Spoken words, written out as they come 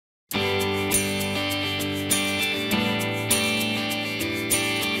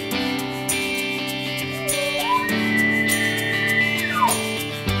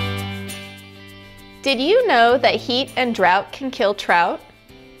Did you know that heat and drought can kill trout?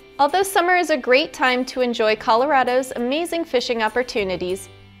 Although summer is a great time to enjoy Colorado's amazing fishing opportunities,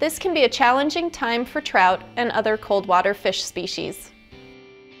 this can be a challenging time for trout and other cold water fish species.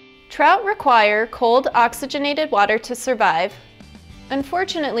 Trout require cold, oxygenated water to survive.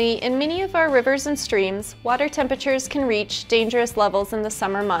 Unfortunately, in many of our rivers and streams, water temperatures can reach dangerous levels in the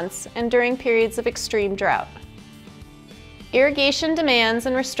summer months and during periods of extreme drought. Irrigation demands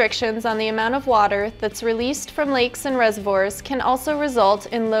and restrictions on the amount of water that's released from lakes and reservoirs can also result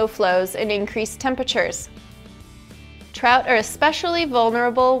in low flows and increased temperatures. Trout are especially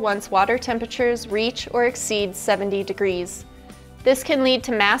vulnerable once water temperatures reach or exceed 70 degrees. This can lead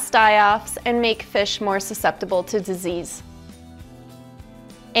to mass die-offs and make fish more susceptible to disease.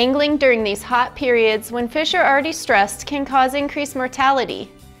 Angling during these hot periods when fish are already stressed can cause increased mortality.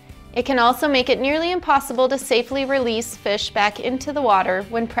 It can also make it nearly impossible to safely release fish back into the water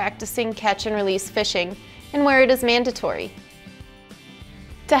when practicing catch and release fishing and where it is mandatory.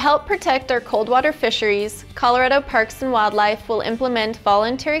 To help protect our cold water fisheries, Colorado Parks and Wildlife will implement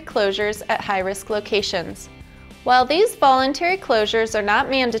voluntary closures at high-risk locations. While these voluntary closures are not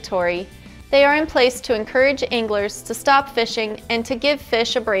mandatory, they are in place to encourage anglers to stop fishing and to give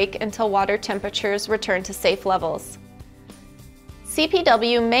fish a break until water temperatures return to safe levels.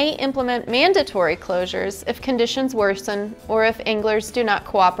 CPW may implement mandatory closures if conditions worsen or if anglers do not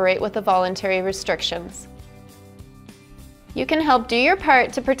cooperate with the voluntary restrictions. You can help do your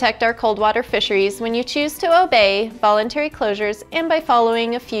part to protect our cold water fisheries when you choose to obey voluntary closures and by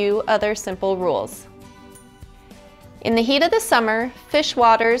following a few other simple rules. In the heat of the summer, fish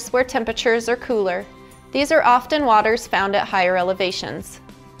waters where temperatures are cooler. These are often waters found at higher elevations.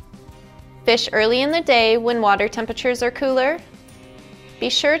 Fish early in the day when water temperatures are cooler. Be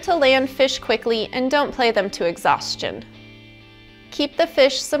sure to land fish quickly and don't play them to exhaustion. Keep the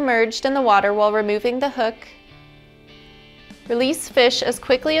fish submerged in the water while removing the hook. Release fish as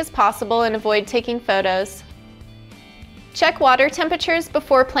quickly as possible and avoid taking photos. Check water temperatures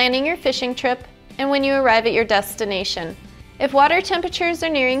before planning your fishing trip and when you arrive at your destination. If water temperatures are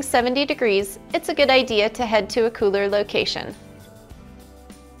nearing 70 degrees, it's a good idea to head to a cooler location.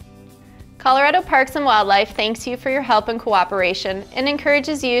 Colorado Parks and Wildlife thanks you for your help and cooperation and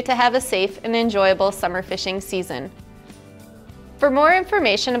encourages you to have a safe and enjoyable summer fishing season. For more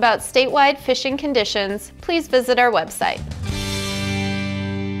information about statewide fishing conditions, please visit our website.